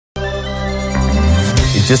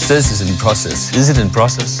just says it's in process. Is it in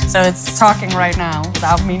process? So it's talking right now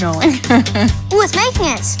without me knowing. Who is making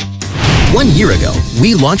it? 1 year ago,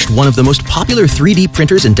 we launched one of the most popular 3D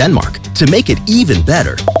printers in Denmark. To make it even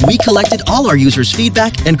better, we collected all our users'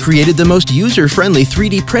 feedback and created the most user-friendly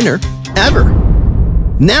 3D printer ever.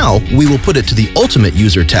 Now, we will put it to the ultimate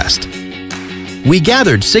user test. We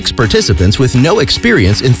gathered 6 participants with no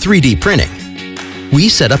experience in 3D printing. We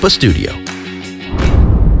set up a studio.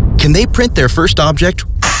 Can they print their first object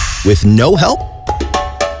with no help?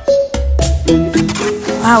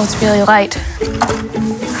 Wow, it's really light.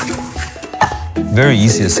 Very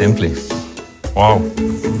easy assembly. Wow.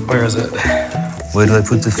 Where is it? Where do I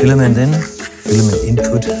put the filament in? Filament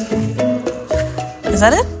input. Is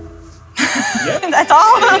that it? Yeah. That's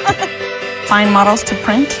all? Find models to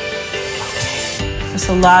print. There's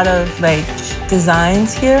a lot of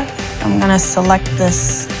designs here. I'm gonna select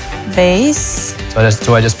this vase.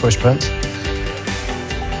 So I just push print?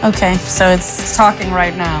 Okay, so it's talking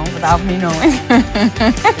right now without me knowing.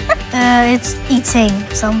 It's eating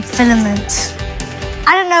some filament.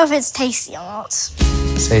 I don't know if it's tasty or not.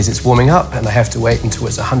 It says it's warming up and I have to wait until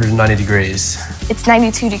it's 190 degrees. It's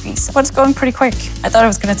 92 degrees. But it's going pretty quick. I thought it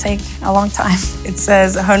was gonna take a long time. It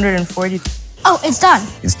says 140. Oh, it's done.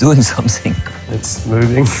 It's doing something. It's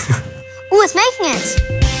moving. Who is making it?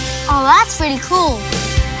 Oh, that's really cool.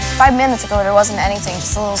 5 minutes ago, there wasn't anything,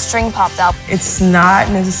 just a little string popped up. It's not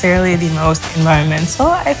necessarily the most environmental,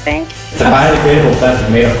 I think. It's a biodegradable plastic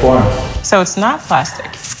made of corn. So it's not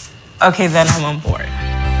plastic. Okay, then I'm on board.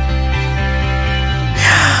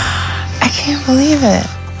 I can't believe it.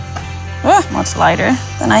 Much lighter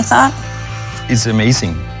than I thought. It's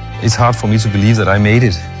amazing. It's hard for me to believe that I made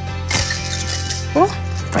it.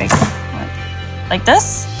 Break. Like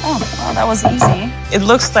this? Oh, well, that was easy. It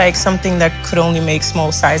looks like something that could only make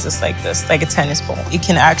small sizes like this, like a tennis ball. It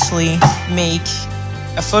can actually make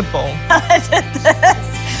a football. I did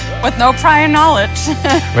this with no prior knowledge.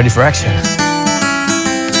 Ready for action.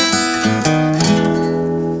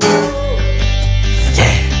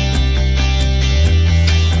 Yeah.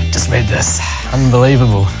 Just made this.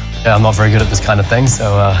 Unbelievable. Yeah, I'm not very good at this kind of thing,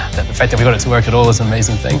 so the fact that we got it to work at all is an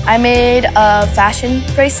amazing thing. I made a fashion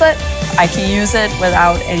bracelet. I can use it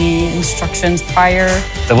without any instructions prior.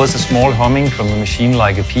 There was a small humming from the machine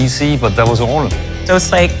like a PC, but that was all. So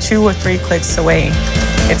it's like 2 or 3 clicks away.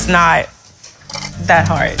 It's not that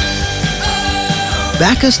hard.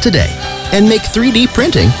 Back us today and make 3D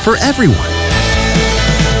printing for everyone.